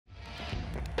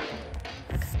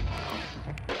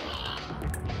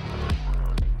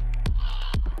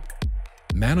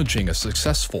Managing a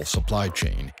successful supply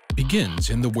chain begins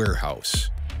in the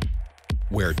warehouse,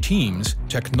 where teams,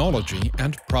 technology,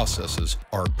 and processes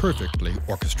are perfectly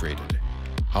orchestrated.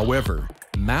 However,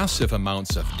 massive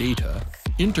amounts of data,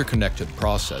 interconnected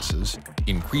processes,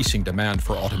 increasing demand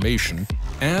for automation,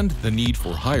 and the need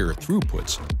for higher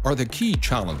throughputs are the key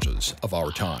challenges of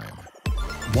our time.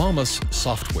 WAMAS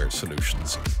Software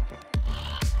Solutions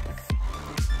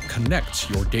connects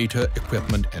your data,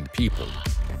 equipment, and people,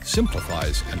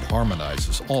 simplifies and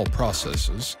harmonizes all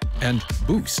processes, and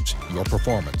boosts your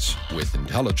performance with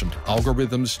intelligent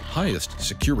algorithms, highest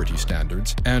security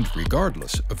standards, and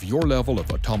regardless of your level of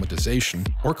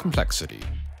automatization or complexity.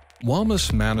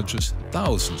 WAMAS manages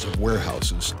thousands of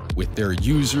warehouses with their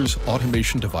users'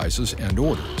 automation devices and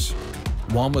orders.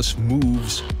 WAMAS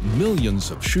moves millions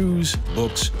of shoes,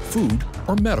 books, food,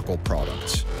 or medical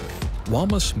products.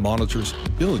 WAMAS monitors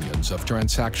billions of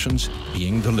transactions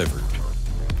being delivered.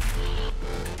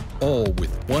 All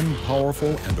with one powerful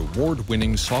and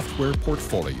award-winning software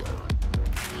portfolio.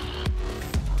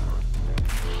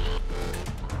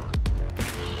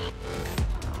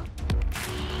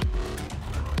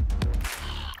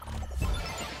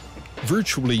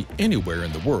 Virtually anywhere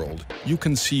in the world, you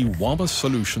can see WAMAS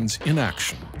solutions in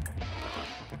action.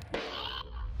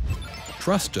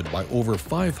 Trusted by over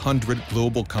 500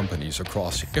 global companies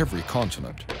across every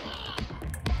continent.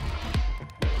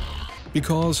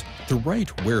 Because the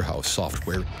right warehouse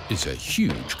software is a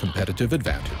huge competitive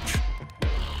advantage.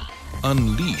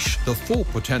 Unleash the full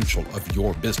potential of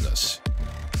your business.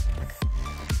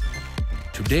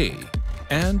 Today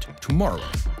and tomorrow.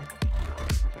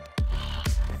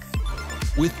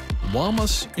 With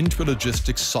WAMAS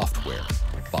Intralogistik Software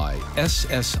by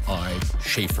SSI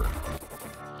Schäfer.